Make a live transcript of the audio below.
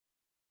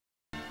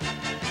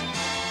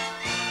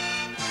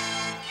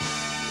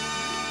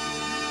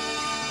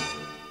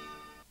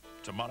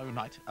Tomorrow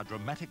night, a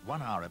dramatic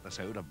one-hour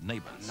episode of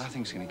Neighbours.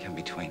 Nothing's going to come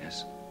between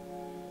us.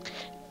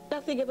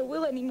 Nothing ever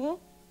will anymore.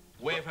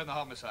 We're from the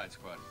homicide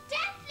squad.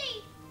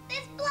 Daphne!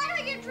 There's blood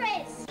on your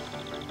dress!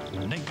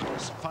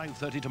 Neighbours,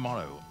 5:30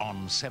 tomorrow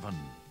on 7.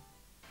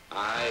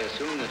 I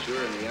assume that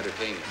you're in the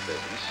entertainment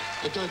business.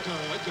 It's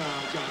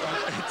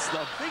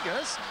the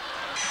biggest,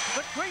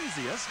 the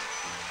craziest,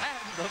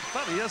 and the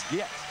funniest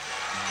yet.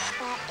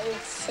 That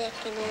is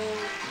sickening.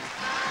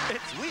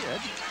 It's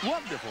weird,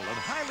 wonderful, and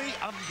highly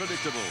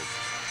unpredictable.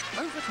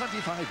 Over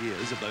 25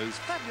 years of those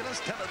fabulous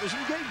television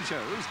game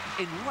shows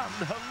in one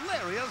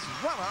hilarious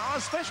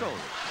one-hour special.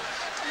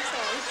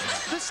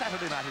 This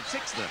Saturday night at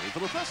 6:30 for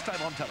the first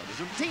time on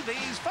television,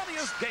 TV's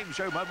funniest game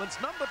show moments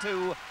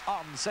 #2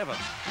 on 7.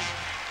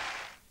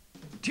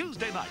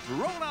 Tuesday night,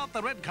 roll out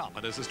the red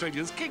carpet as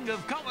Australia's king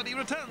of comedy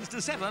returns to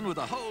 7 with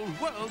a whole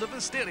world of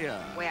hysteria.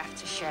 We have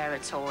to share a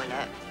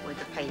toilet with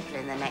the people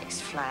in the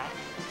next flat.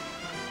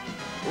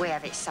 We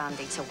have it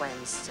Sunday to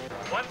Wednesday.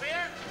 One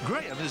beer?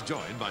 Graham is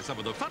joined by some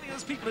of the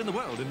funniest people in the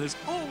world in this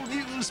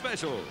all-new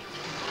special.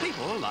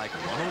 People like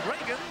Ronald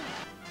Reagan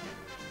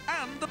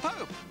and the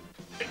Pope.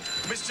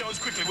 Miss Jones,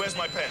 quickly, where's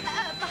my pen?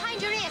 Behind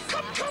your ear.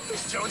 Come,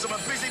 Miss Jones, I'm a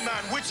busy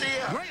man. Which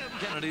ear? Graham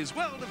Kennedy's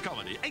World of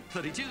Comedy,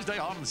 8:30 Tuesday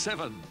on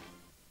 7.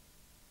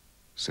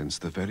 Since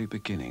the very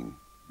beginning,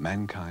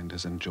 mankind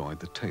has enjoyed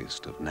the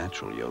taste of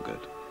natural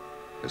yogurt,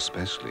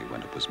 especially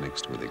when it was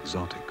mixed with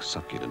exotic,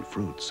 succulent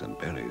fruits and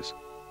berries.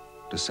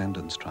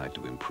 Descendants tried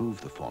to improve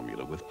the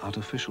formula with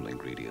artificial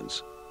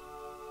ingredients,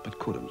 but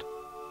couldn't.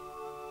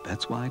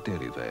 That's why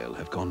Dairyvale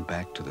have gone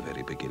back to the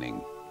very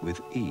beginning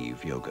with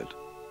Eve yogurt.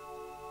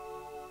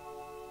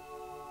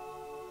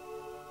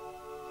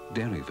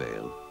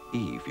 Dairyvale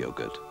Eve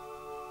yogurt,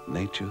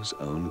 nature's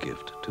own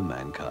gift to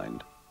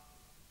mankind.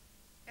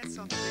 Elles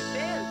sont très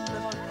belles,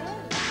 devant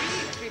elle.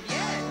 Oui, très bien.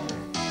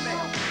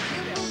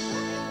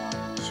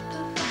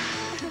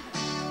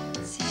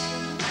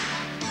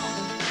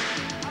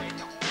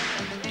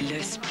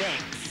 Le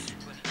Specs.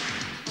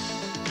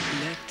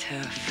 Le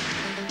Turf.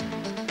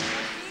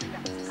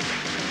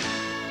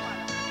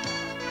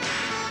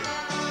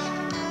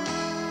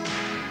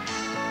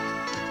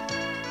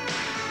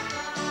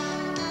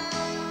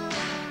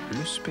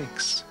 Le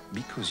Specs,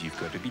 because you've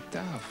got to be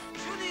tough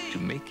to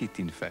make it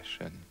in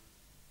fashion.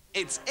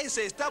 It's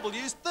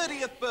SSW's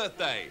 30th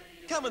birthday.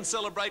 Come and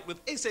celebrate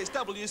with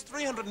SSW's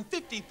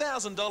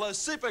 $350,000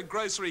 super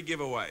grocery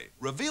giveaway.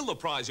 Reveal the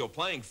prize you're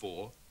playing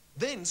for,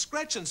 then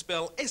scratch and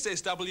spell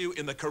SSW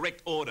in the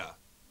correct order.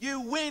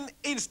 You win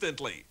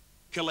instantly.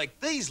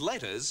 Collect these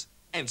letters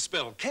and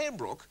spell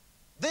Cambrook,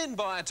 then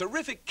buy a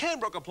terrific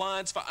Cambrook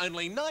appliance for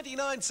only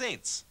 99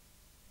 cents.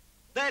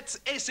 That's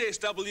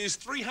SSW's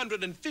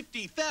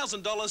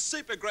 $350,000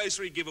 super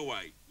grocery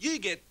giveaway. You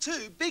get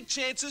 2 big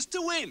chances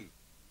to win.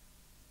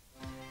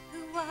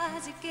 Who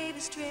was it gave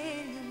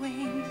Australia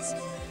wings?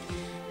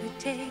 Who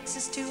takes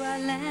us to our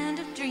land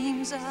of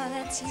dreams? Oh,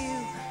 that's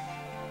you,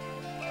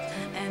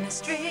 an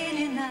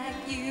Australian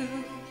like you.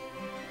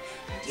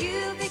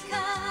 You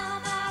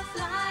become our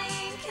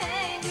flying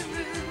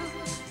kangaroo,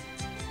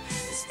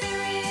 the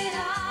spirit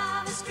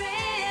of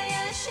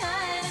Australia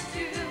shining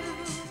through.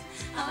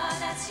 Oh,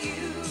 that's you,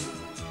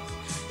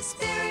 the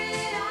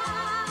spirit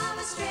of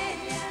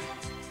Australia,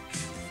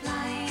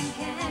 flying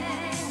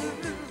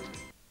kangaroo.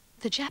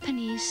 The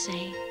Japanese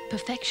say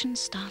perfection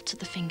starts at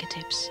the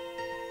fingertips.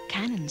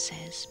 Canon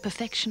says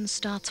perfection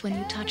starts when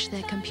you touch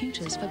their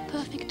computers for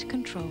perfect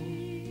control.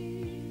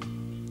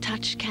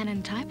 Touch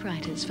Canon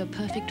typewriters for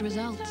perfect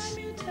results.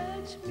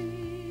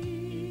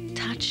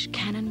 Touch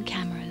Canon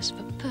cameras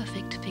for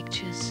perfect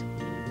pictures.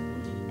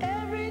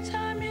 Every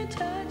time you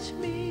touch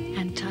me.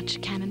 And touch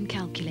Canon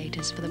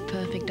calculators for the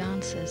perfect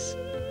answers.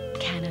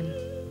 Canon,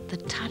 the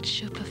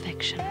touch of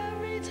perfection.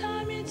 Every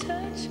time you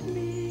touch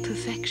me.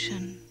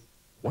 Perfection.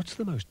 What's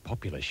the most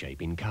popular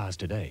shape in cars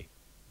today?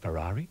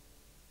 Ferrari?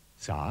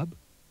 Saab?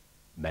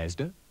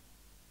 Mazda?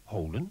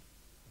 Holden?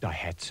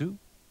 Daihatsu?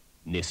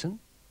 Nissan?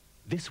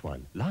 This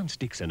one, Lance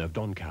Dixon of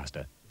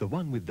Doncaster, the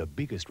one with the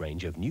biggest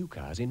range of new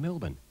cars in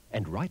Melbourne.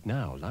 And right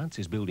now, Lance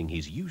is building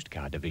his used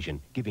car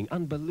division, giving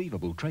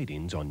unbelievable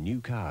trade-ins on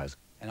new cars.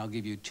 And I'll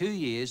give you 2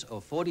 years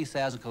or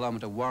 40,000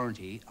 kilometre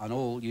warranty on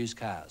all used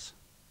cars.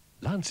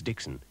 Lance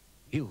Dixon,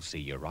 he'll see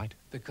you right.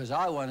 Because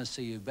I want to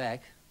see you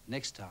back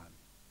next time.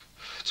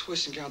 It's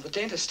worse than going to the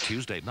dentist.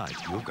 Tuesday night,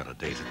 you've got a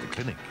date at the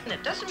clinic. And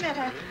it doesn't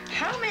matter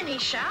how many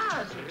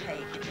showers you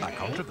take. A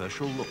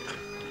controversial look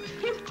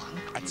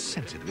at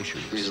sensitive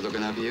issues. He's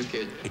looking after you,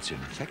 kid. It's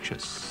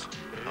infectious.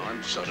 Oh,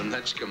 I'm Sodom,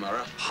 that's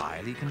Gomorrah.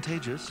 Highly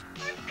contagious.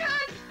 I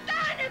can't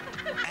stand it!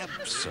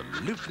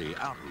 Absolutely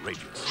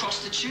outrageous.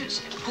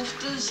 Prostitutes,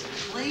 hoofters,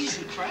 fleas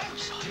and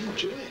crabs. I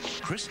enjoy it.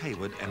 Chris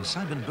Hayward and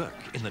Simon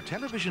Burke in the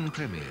television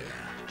premiere.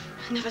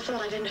 I never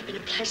thought I'd end up in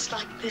a place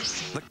like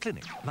this. The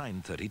Clinic,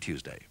 9:30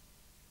 Tuesday.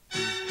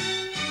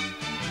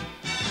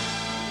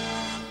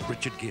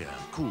 Richard Gere,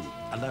 cool,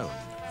 alone.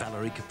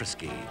 Valerie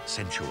Kaprisky,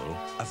 sensual,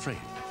 afraid.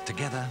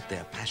 Together,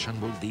 their passion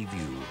will leave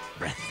you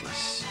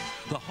breathless.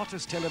 The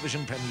hottest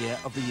television premiere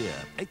of the year,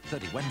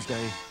 8:30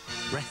 Wednesday,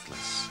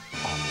 Breathless.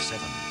 on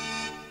 7.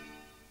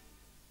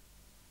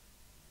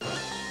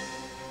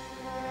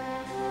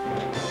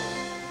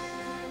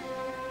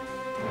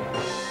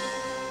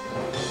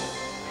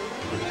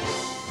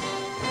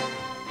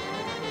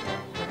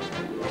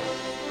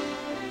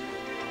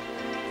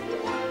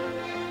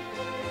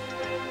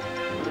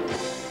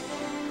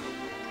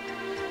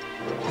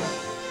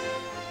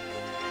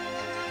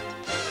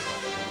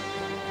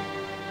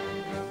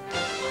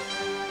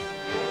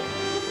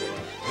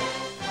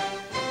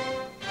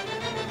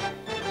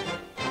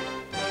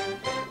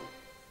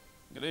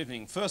 Good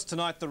evening. First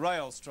tonight, the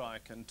rail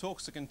strike, and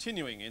talks are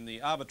continuing in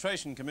the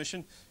Arbitration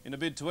Commission in a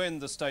bid to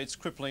end the state's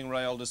crippling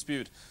rail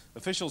dispute.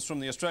 Officials from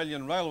the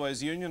Australian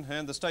Railways Union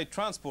and the State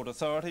Transport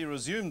Authority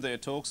resumed their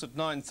talks at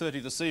 9:30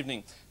 this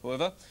evening.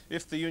 However,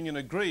 if the union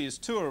agrees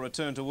to a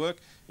return to work,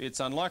 it's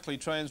unlikely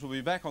trains will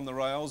be back on the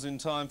rails in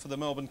time for the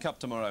Melbourne Cup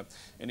tomorrow.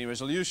 Any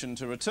resolution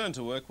to return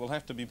to work will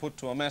have to be put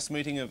to a mass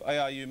meeting of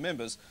ARU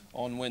members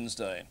on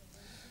Wednesday.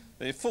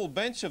 The full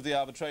bench of the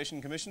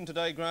Arbitration Commission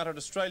today granted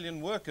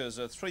Australian workers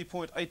a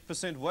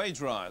 3.8% wage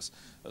rise.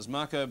 As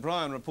Mark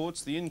O'Brien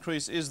reports, the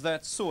increase is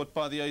that sought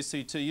by the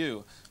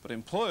ACTU, but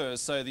employers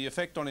say the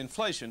effect on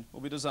inflation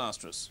will be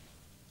disastrous.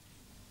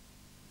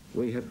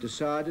 We have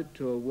decided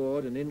to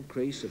award an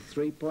increase of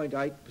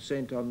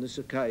 3.8% on this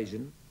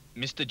occasion.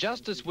 Mr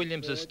Justice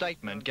Williams'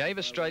 statement gave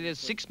Australia's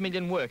 6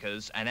 million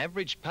workers an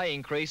average pay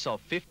increase of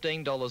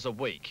 $15 a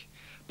week.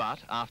 But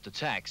after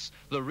tax,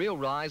 the real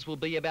rise will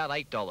be about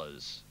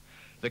 $8.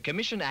 The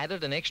Commission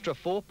added an extra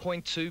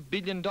 $4.2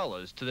 billion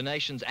to the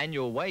nation's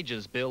annual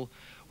wages bill,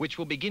 which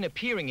will begin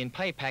appearing in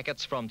pay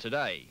packets from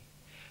today.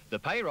 The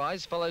pay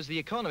rise follows the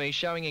economy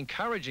showing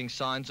encouraging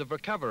signs of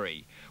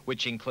recovery,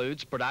 which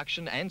includes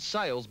production and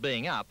sales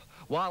being up,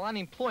 while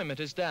unemployment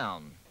is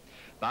down.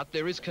 But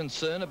there is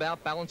concern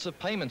about balance of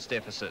payments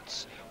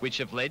deficits, which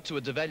have led to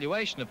a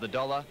devaluation of the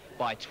dollar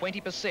by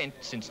 20%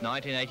 since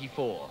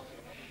 1984.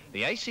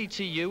 The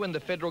ACTU and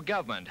the federal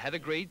government had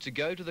agreed to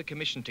go to the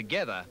Commission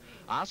together,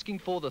 asking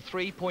for the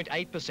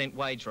 3.8%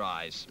 wage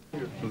rise.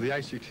 Well, the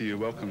ACTU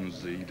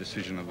welcomes the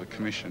decision of the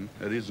Commission.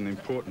 It is an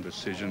important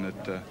decision.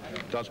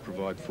 It does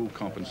provide full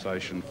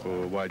compensation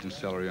for wage and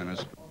salary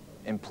earners.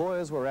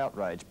 Employers were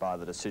outraged by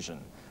the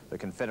decision. The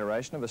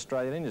Confederation of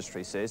Australian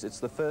Industry says it's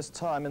the first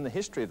time in the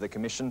history of the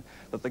Commission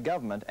that the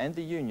government and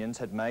the unions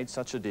had made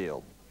such a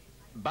deal.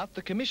 But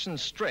the Commission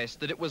stressed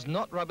that it was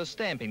not rubber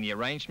stamping the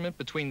arrangement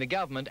between the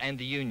government and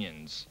the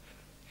unions.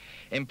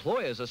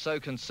 Employers are so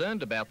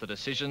concerned about the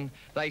decision,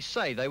 they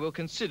say they will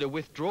consider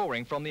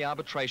withdrawing from the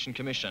Arbitration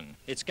Commission.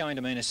 It's going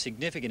to mean a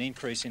significant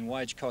increase in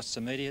wage costs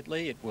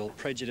immediately. It will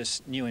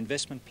prejudice new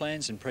investment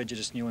plans and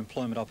prejudice new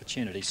employment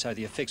opportunities, so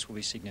the effects will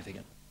be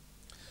significant.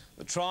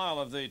 The trial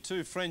of the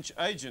 2 French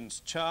agents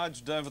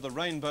charged over the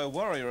Rainbow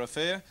Warrior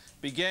affair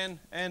began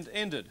and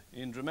ended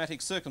in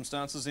dramatic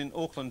circumstances in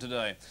Auckland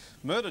today.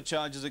 Murder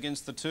charges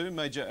against the 2,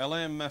 Major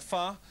Alain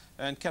Maffat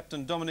and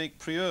Captain Dominique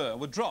Prieur,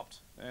 were dropped,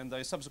 and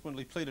they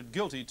subsequently pleaded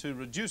guilty to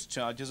reduced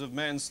charges of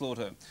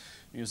manslaughter.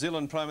 New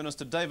Zealand Prime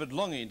Minister David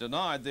Lange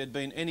denied there'd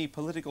been any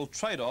political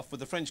trade-off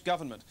with the French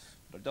government,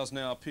 but it does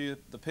now appear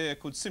the pair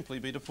could simply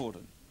be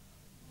deported.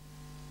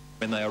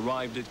 When they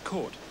arrived at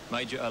court,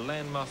 Major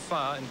Alain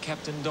Maffat and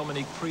Captain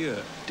Dominique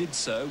Prieur did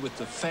so with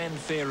the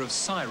fanfare of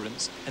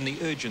sirens and the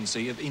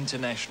urgency of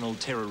international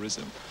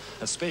terrorism,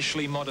 a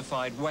specially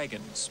modified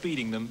wagon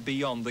speeding them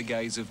beyond the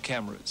gaze of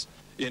cameras.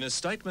 In a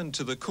statement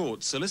to the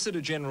court,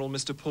 Solicitor General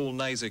Mr Paul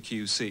Naser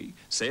QC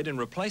said in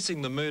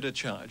replacing the murder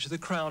charge, the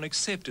Crown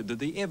accepted that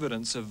the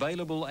evidence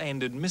available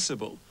and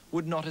admissible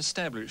would not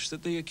establish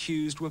that the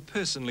accused were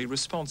personally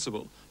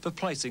responsible for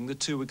placing the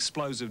 2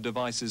 explosive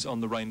devices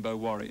on the Rainbow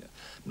Warrior,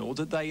 nor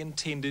that they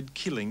intended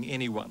killing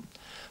anyone.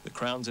 The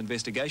Crown's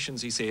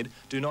investigations, he said,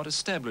 do not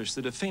establish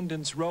the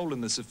defendant's role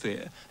in this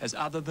affair as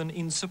other than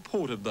in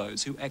support of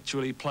those who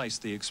actually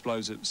placed the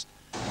explosives.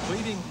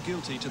 Pleading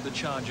guilty to the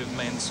charge of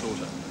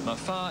manslaughter,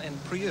 Maffat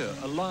and Prieur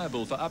are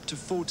liable for up to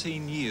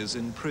 14 years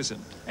in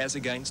prison, as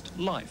against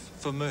life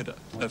for murder.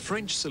 A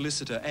French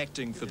solicitor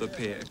acting for the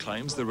pair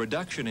claims the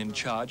reduction in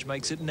charge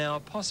makes it now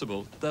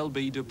possible they'll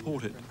be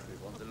deported.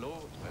 The law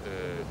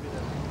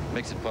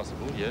makes it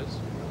possible, yes.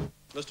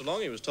 Mr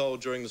Lange was told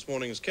during this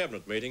morning's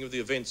Cabinet meeting of the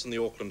events in the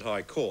Auckland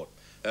High Court.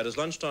 At his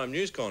lunchtime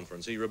news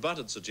conference, he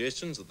rebutted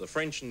suggestions that the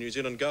French and New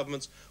Zealand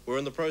governments were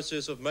in the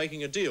process of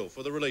making a deal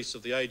for the release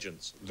of the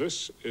agents.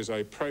 This is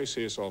a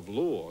process of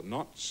law,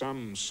 not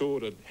some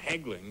sordid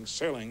haggling,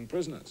 selling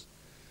prisoners.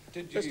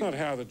 That's not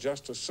how the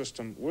justice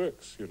system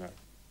works, you know.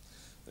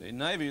 The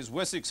Navy's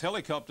Wessex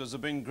helicopters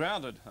have been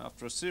grounded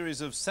after a series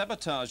of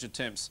sabotage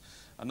attempts.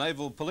 A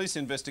naval police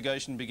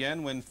investigation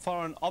began when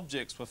foreign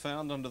objects were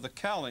found under the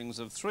cowlings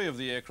of 3 of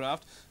the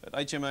aircraft at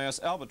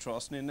HMAS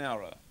Albatross near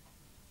Nowra.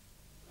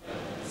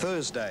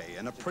 Thursday,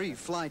 and a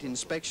pre-flight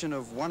inspection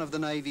of one of the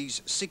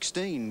Navy's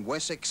 16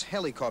 Wessex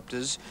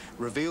helicopters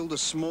revealed a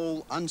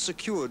small,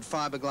 unsecured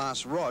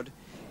fiberglass rod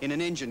in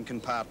an engine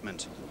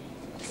compartment.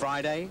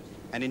 Friday,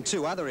 and in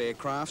 2 other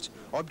aircraft,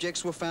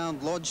 objects were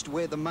found lodged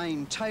where the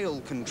main tail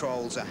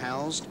controls are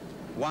housed.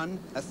 One,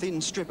 a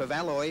thin strip of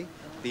alloy,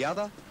 the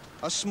other,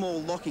 a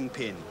small locking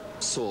pin.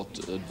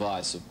 Sought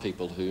advice of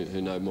people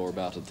who know more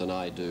about it than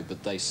I do,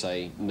 but they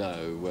say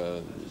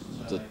no,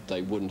 that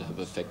they wouldn't have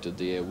affected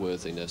the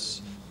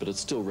airworthiness, but it's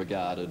still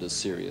regarded as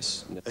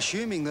serious.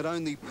 Assuming that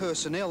only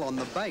personnel on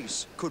the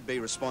base could be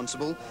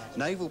responsible,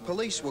 naval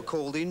police were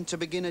called in to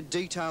begin a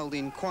detailed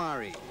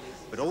inquiry.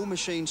 But all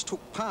machines took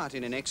part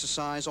in an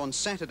exercise on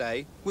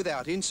Saturday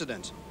without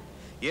incident.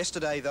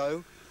 Yesterday,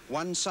 though,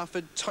 one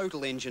suffered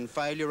total engine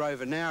failure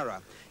over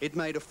Nowra. It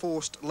made a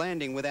forced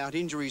landing without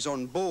injuries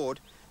on board,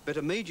 but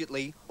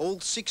immediately all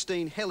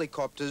 16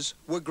 helicopters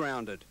were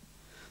grounded.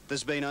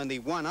 There's been only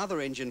one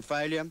other engine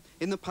failure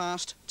in the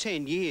past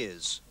 10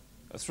 years.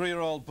 A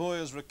 3-year-old boy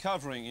is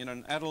recovering in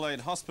an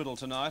Adelaide hospital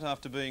tonight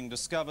after being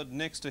discovered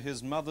next to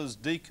his mother's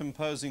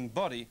decomposing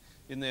body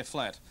in their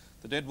flat.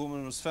 The dead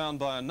woman was found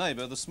by a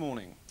neighbour this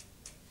morning.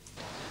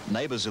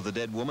 Neighbours of the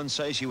dead woman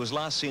say she was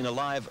last seen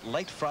alive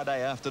late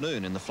Friday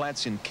afternoon in the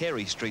flats in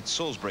Carey Street,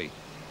 Salisbury.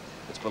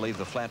 It's believed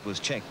the flat was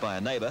checked by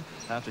a neighbour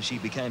after she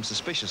became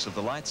suspicious of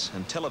the lights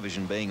and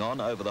television being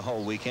on over the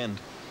whole weekend.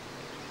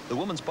 The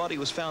woman's body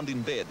was found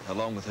in bed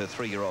along with her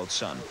 3-year-old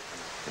son.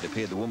 It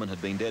appeared the woman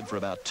had been dead for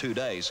about 2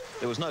 days.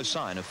 There was no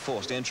sign of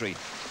forced entry.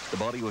 The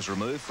body was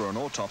removed for an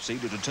autopsy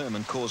to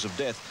determine cause of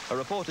death. A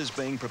report is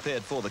being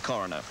prepared for the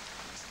coroner.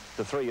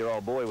 The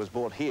 3-year-old boy was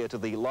brought here to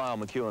the Lyle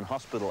McEwen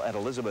Hospital at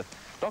Elizabeth.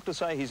 Doctors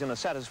say he's in a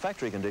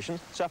satisfactory condition,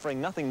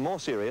 suffering nothing more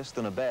serious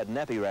than a bad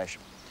nappy rash.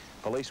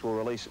 Police will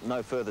release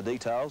no further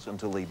details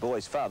until the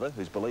boy's father,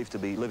 who's believed to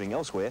be living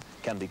elsewhere,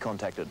 can be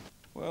contacted.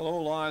 Well,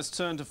 all eyes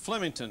turn to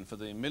Flemington for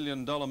the $1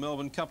 million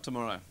Melbourne Cup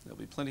tomorrow. There'll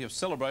be plenty of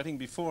celebrating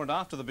before and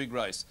after the big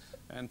race.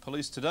 And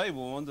police today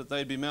warned that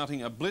they'd be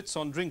mounting a blitz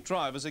on drink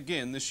drivers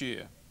again this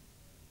year.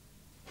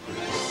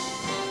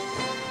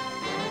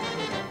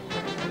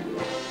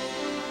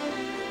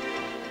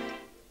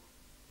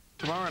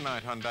 Tomorrow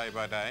night on Day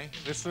by Day,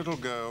 this little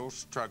girl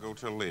struggled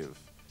to live.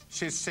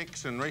 She's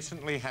 6 and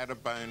recently had a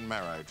bone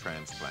marrow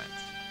transplant.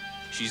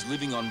 She's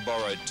living on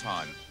borrowed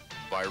time.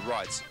 By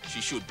rights, she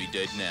should be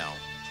dead now.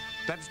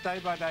 That's Day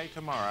by Day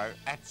tomorrow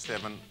at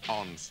 7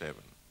 on 7.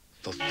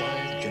 For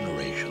 5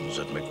 generations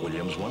at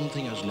McWilliams, one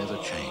thing has never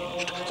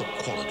changed, the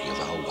quality of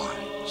our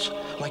wines.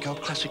 Like our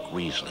classic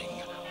Riesling,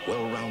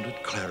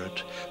 well-rounded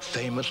Claret,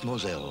 famous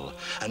Moselle,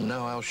 and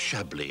now our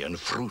Chablis and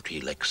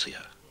fruity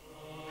Lexia.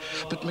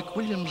 But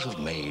McWilliams have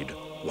made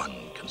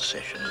one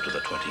concession to the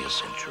 20th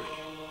century.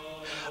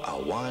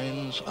 Our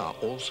wines are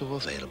also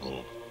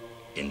available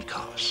in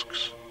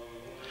casks.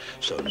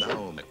 So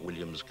now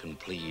McWilliams can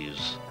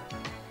please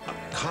a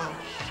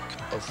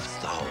cask of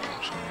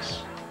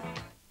thousands.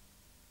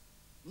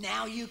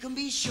 Now you can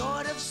be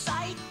short of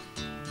sight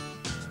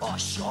or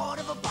short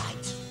of a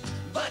bite,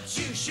 but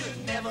you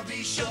should never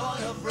be short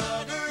of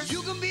rudders.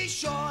 You can be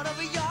short of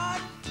a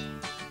yard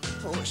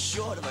or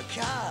short of a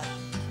car,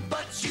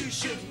 but you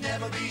should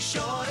never be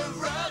short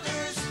of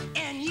rudders.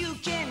 And you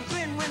can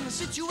grin when the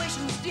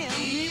situation's dim,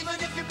 even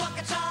if your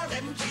pockets are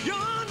empty.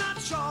 You're not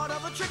short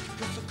of a trick,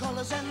 cause the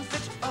colors and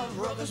fit of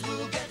ruggers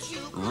will get you.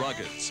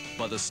 Ruggers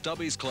by the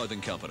Stubbies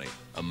Clothing Company.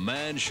 A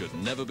man should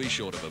never be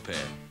short of a pair.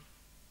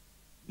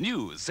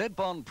 New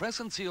Z-Bond press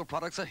and seal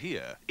products are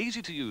here.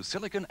 Easy to use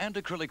silicone and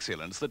acrylic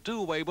sealants that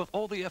do away with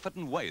all the effort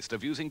and waste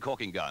of using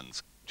caulking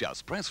guns.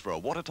 Just press for a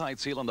watertight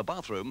seal on the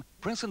bathroom,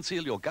 press and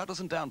seal your gutters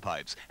and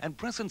downpipes, and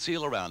press and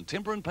seal around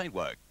timber and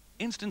paintwork.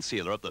 Instant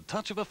sealer at the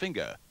touch of a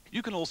finger.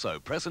 You can also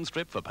press and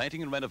strip for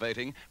painting and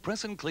renovating,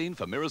 press and clean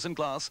for mirrors and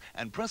glass,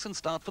 and press and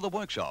start for the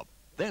workshop.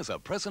 There's a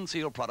press and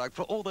seal product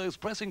for all those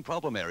pressing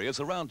problem areas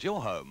around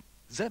your home.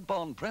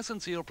 Z-Bond press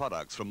and seal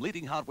products from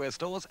leading hardware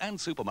stores and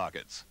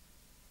supermarkets.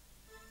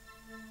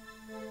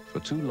 For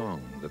too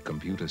long, the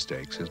computer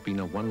stakes has been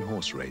a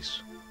one-horse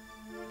race.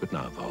 But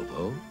now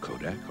Volvo,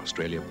 Kodak,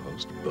 Australia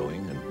Post,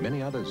 Boeing, and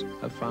many others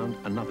have found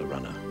another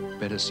runner,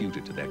 better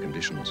suited to their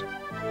conditions.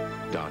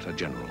 Data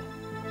General,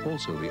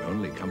 also the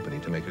only company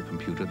to make a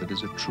computer that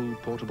is a true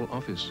portable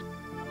office.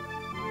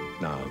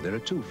 Now, there are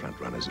 2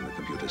 front-runners in the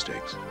computer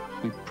stakes.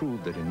 We've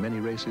proved that in many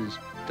races,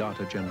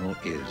 Data General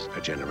is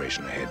a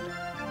generation ahead.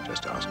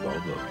 Just ask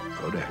Volvo,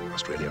 Kodak,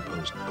 Australia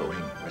Post,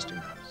 Boeing,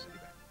 Westinghouse.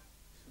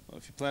 Well,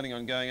 if you're planning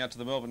on going out to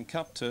the Melbourne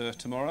Cup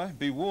tomorrow,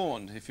 be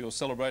warned if you're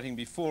celebrating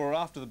before or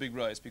after the big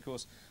race,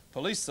 because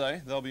police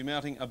say they'll be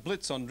mounting a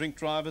blitz on drink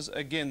drivers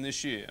again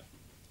this year.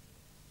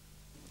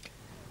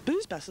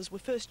 Booze buses were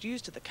first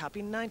used at the Cup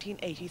in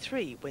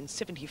 1983 when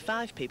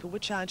 75 people were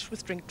charged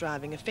with drink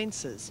driving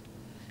offences.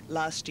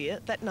 Last year,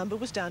 that number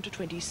was down to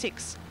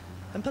 26,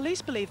 and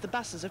police believe the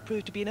buses have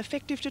proved to be an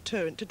effective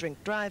deterrent to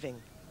drink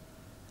driving.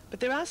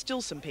 But there are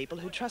still some people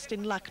who trust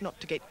in luck not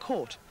to get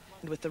caught,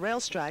 and with the rail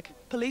strike,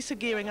 police are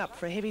gearing up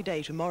for a heavy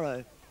day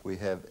tomorrow. We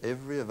have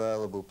every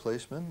available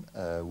policeman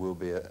will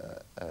be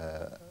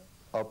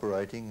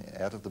operating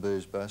out of the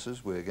booze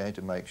buses. We're going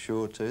to make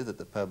sure too that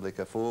the public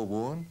are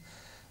forewarned.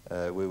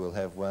 We will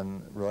have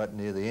one right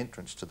near the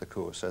entrance to the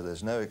course, so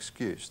there's no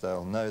excuse.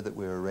 They'll know that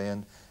we're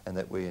around and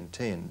that we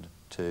intend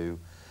to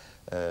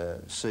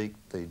seek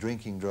the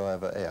drinking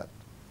driver out.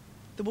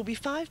 The There will be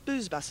 5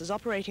 booze buses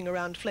operating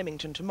around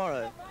Flemington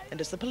tomorrow, and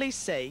as the police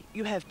say,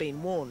 you have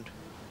been warned.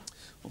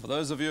 Well, for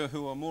those of you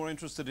who are more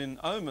interested in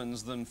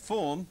omens than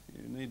form,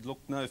 you need look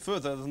no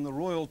further than the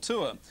Royal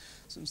Tour.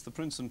 Since the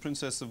Prince and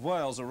Princess of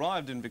Wales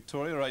arrived in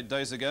Victoria 8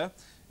 days ago,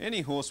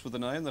 any horse with a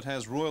name that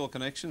has royal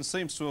connections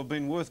seems to have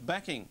been worth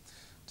backing.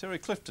 Terry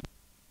Clifton